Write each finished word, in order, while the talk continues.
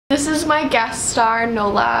This is my guest star,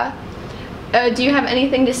 Nola. Do you have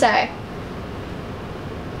anything to say?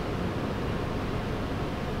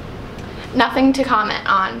 Nothing to comment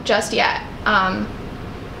on just yet.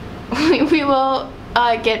 We will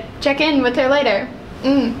check in with her later.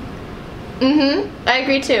 I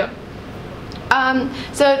agree too.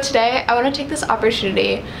 So today I want to take this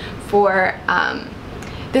opportunity for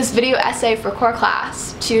this video essay for core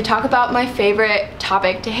class to talk about my favorite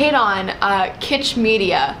topic to hate on, kitsch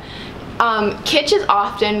media. Kitsch is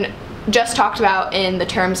often just talked about in the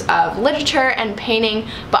terms of literature and painting,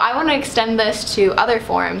 but I want to extend this to other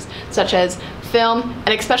forms such as film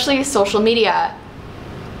and especially social media.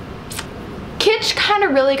 Kitsch kind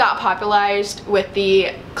of really got popularized with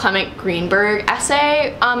the Clement Greenberg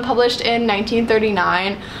essay published in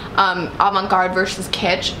 1939, Avant-Garde versus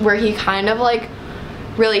Kitsch, where he kind of like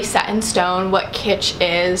really set in stone what kitsch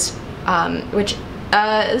is, which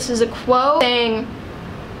this is a quote saying,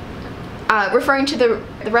 referring to the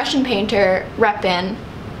Russian painter Repin.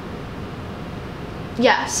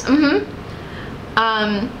 Yes,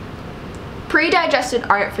 pre-digested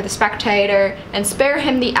art for the spectator and spare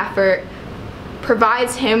him the effort,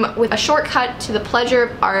 provides him with a shortcut to the pleasure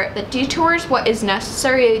of art that detours what is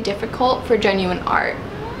necessarily difficult for genuine art.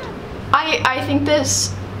 I think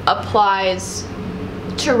this applies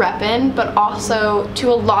to Repin, but also to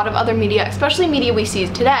a lot of other media, especially media we see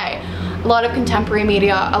today. A lot of contemporary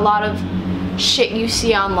media, a lot of shit you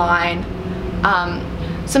see online.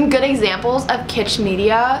 Some good examples of kitsch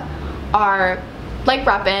media are, like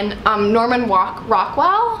Repin, Norman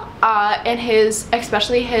Rockwell, and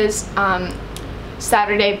especially his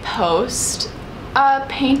Saturday Post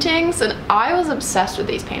paintings, and I was obsessed with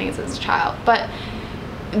these paintings as a child, but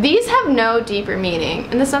these have no deeper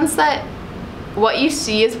meaning in the sense that what you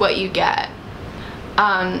see is what you get.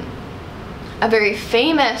 A very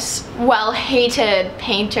famous, well-hated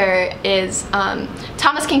painter is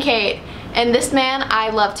Thomas Kinkade, and this man I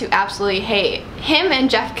love to absolutely hate. Him and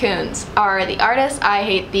Jeff Koons are the artists I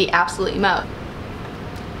hate the absolute most.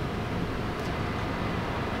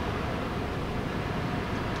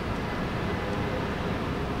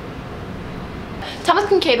 Thomas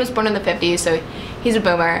Kinkade was born in the 50s, so he's a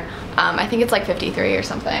boomer. I think it's like 53 or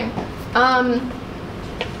something.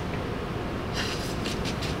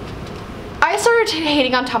 I started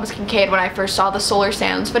hating on Thomas Kinkade when I first saw the Solar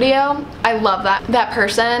Sands video. I love that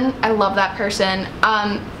person. I love that person.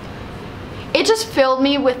 It just filled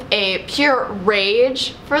me with a pure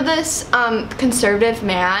rage for this conservative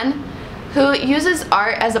man who uses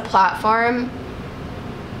art as a platform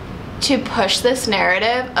to push this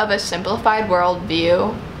narrative of a simplified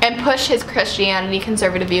worldview and push his Christianity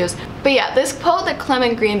conservative views. But yeah, this quote that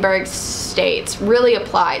Clement Greenberg states really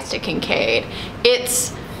applies to Kinkade.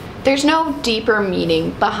 There's no deeper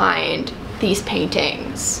meaning behind these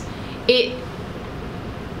paintings. He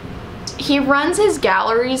runs his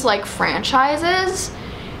galleries like franchises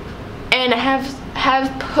and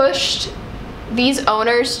have pushed these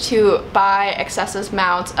owners to buy excessive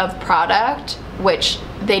amounts of product which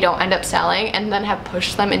they don't end up selling, and then have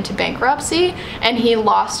pushed them into bankruptcy, and he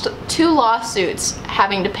lost 2 lawsuits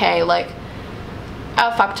having to pay like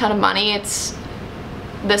a fuck ton of money. It's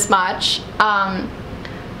this much.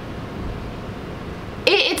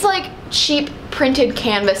 It's like cheap printed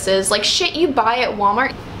canvases, like shit you buy at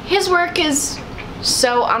Walmart. His work is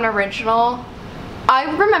so unoriginal.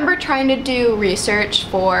 I remember trying to do research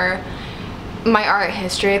for my art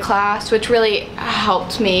history class, which really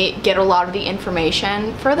helped me get a lot of the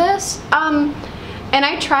information for this. And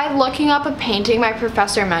I tried looking up a painting my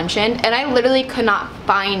professor mentioned, and I literally could not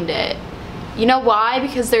find it. You know why?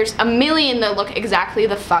 Because there's a million that look exactly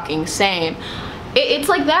the fucking same. It's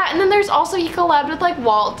like that, and then there's also, he collabed with like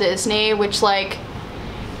Walt Disney, which like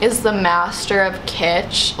is the master of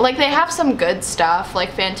kitsch. Like they have some good stuff,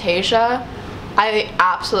 like Fantasia. I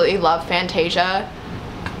absolutely love Fantasia.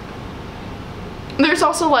 There's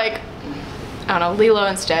also like, I don't know, Lilo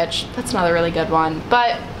and Stitch. That's another really good one.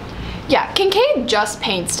 But yeah, Kinkade just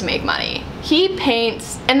paints to make money. He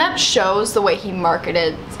paints, and that shows the way he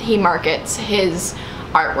markets his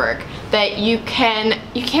artwork, that you can't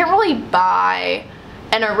really buy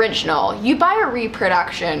an original. You buy a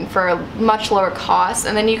reproduction for a much lower cost,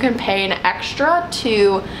 and then you can pay an extra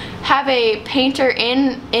to have a painter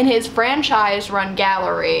in his franchise run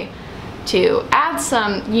gallery to add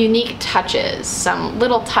some unique touches, some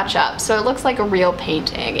little touch-ups, so it looks like a real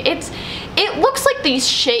painting. It looks like these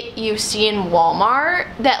shit you see in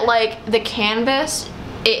Walmart that like the canvas,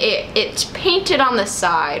 it's painted on the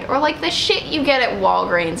side, or like the shit you get at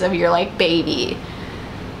Walgreens of your like baby.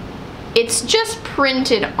 It's just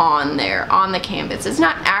printed on there on the canvas. It's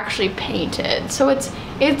not actually painted, so it's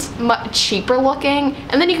It's much cheaper looking,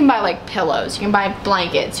 and then you can buy like pillows, you can buy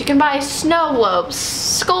blankets, you can buy snow globes,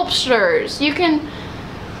 sculptures, you can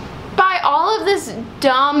buy all of this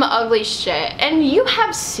dumb, ugly shit. And you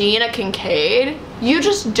have seen a Kinkade, you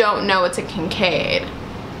just don't know it's a Kinkade.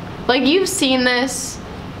 Like, you've seen this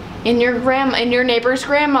in your neighbor's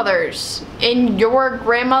grandmothers, in your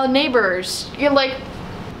grandma neighbors. You're like,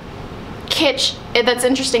 kitsch that's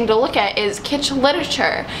interesting to look at is kitsch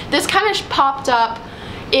literature. This kind of popped up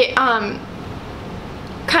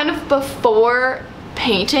kind of before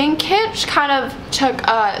painting. Kitsch kind of took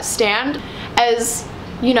a stand as,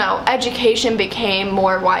 you know, education became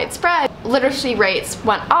more widespread. Literacy rates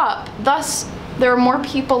went up, thus there were more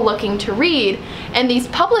people looking to read, and these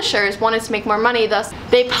publishers wanted to make more money, thus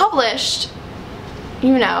they published,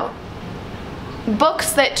 you know,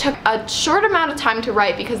 books that took a short amount of time to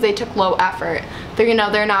write because they took low effort. They're, you know,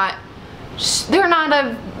 they're not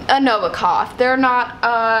a Nabokov, they're not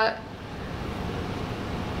a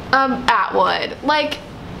Atwood. Like,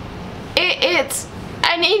 it's,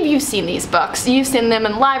 and if you've seen these books, you've seen them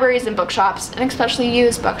in libraries and bookshops, and especially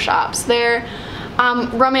used bookshops. They're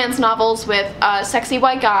romance novels with a sexy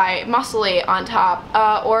white guy, muscly on top,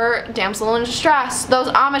 or damsel in distress, those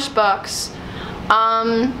Amish books,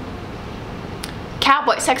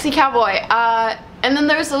 cowboy, sexy cowboy, and then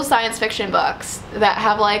there's those science fiction books that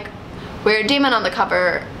have like weird demon on the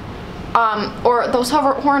cover, or those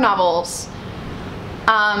horror novels.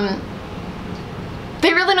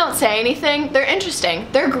 They really don't say anything. They're interesting.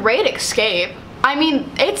 They're great escape. I mean,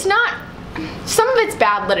 it's not, some of it's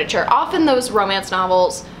bad literature. Often those romance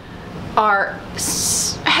novels are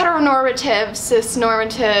heteronormative,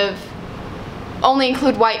 cis-normative, only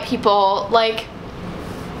include white people. Like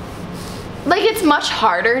it's much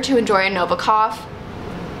harder to enjoy a Nabokov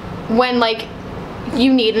when like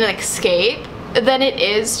you need an escape than it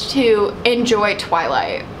is to enjoy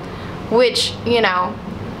Twilight, which, you know,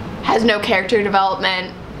 has no character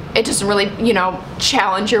development. It doesn't really, you know,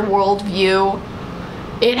 challenge your worldview.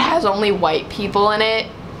 It has only white people in it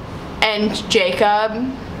and Jacob.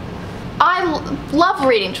 I love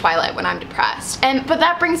reading Twilight when I'm depressed, but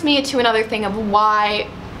that brings me to another thing of why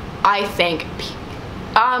I think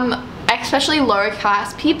especially lower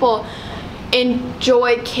class people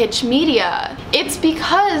enjoy kitsch media. It's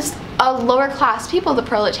because lower class people, the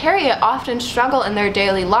proletariat, often struggle in their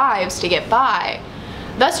daily lives to get by.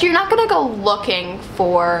 Thus, you're not gonna go looking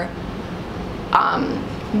for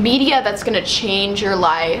media that's gonna change your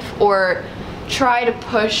life or try to,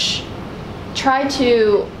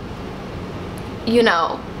 you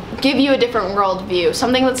know, give you a different worldview,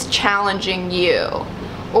 something that's challenging you,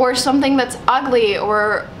 or something that's ugly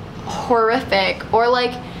or horrific, or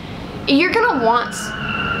like you're gonna want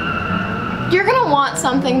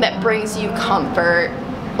something that brings you comfort,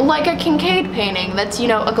 like a Kinkade painting that's, you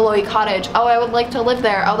know, a glowy cottage. Oh, I would like to live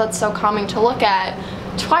there. Oh, that's so calming to look at.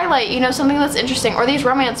 Twilight, you know, something that's interesting. Or these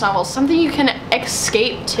romance novels, something you can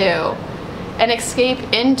escape to and escape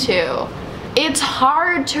into. It's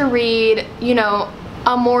hard to read, you know,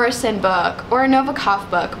 a Morrison book or a Nabokov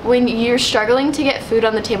book when you're struggling to get food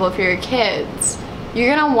on the table for your kids.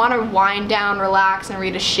 You're gonna want to wind down, relax, and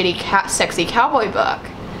read a shitty sexy cowboy book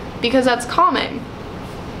because that's calming.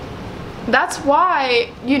 That's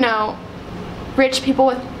why, you know, rich people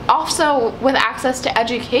with access to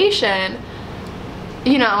education,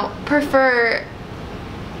 you know, prefer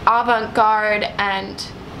avant-garde and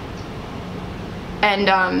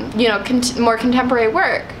you know, more contemporary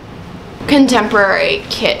work. Contemporary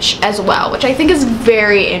kitsch as well, which I think is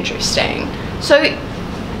very interesting. So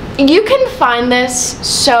you can find this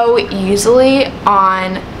so easily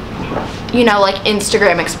on, you know, like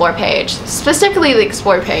Instagram Explore page, specifically the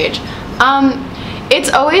Explore page. It's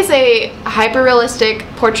always a hyper-realistic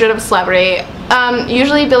portrait of a celebrity,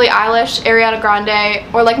 usually Billie Eilish, Ariana Grande,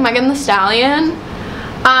 or like Megan Thee Stallion,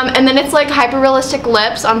 and then it's like hyper-realistic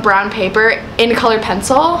lips on brown paper in colored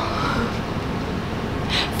pencil.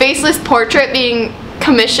 Faceless portrait being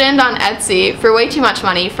commissioned on Etsy for way too much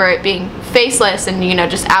money for it being faceless and, you know,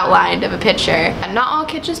 just outlined of a picture. And not all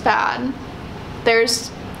kitsch is bad. There's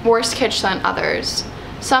worse kitsch than others.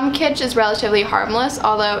 Some kitsch is relatively harmless,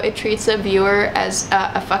 although it treats the viewer as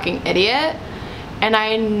a fucking idiot. And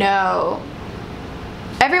I know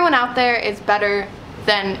everyone out there is better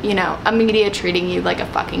than, you know, a media treating you like a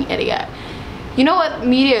fucking idiot. You know what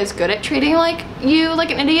media is good at treating you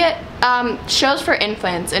like an idiot? Shows for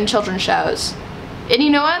infants and children's shows. And you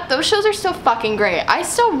know what? Those shows are still fucking great. I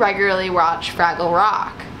still regularly watch Fraggle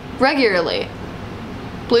Rock. Regularly.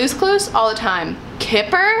 Blue's Clues? All the time.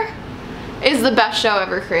 Kipper is the best show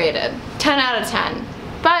ever created. 10 out of 10.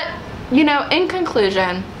 But, you know, in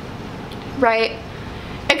conclusion, right,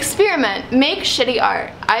 Experiment. Make shitty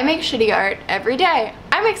art. I make shitty art every day.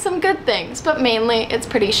 I make some good things, but mainly it's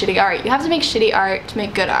pretty shitty art. You have to make shitty art to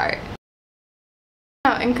make good art.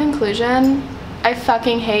 Now, in conclusion, I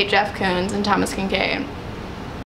fucking hate Jeff Koons and Thomas Kinkade.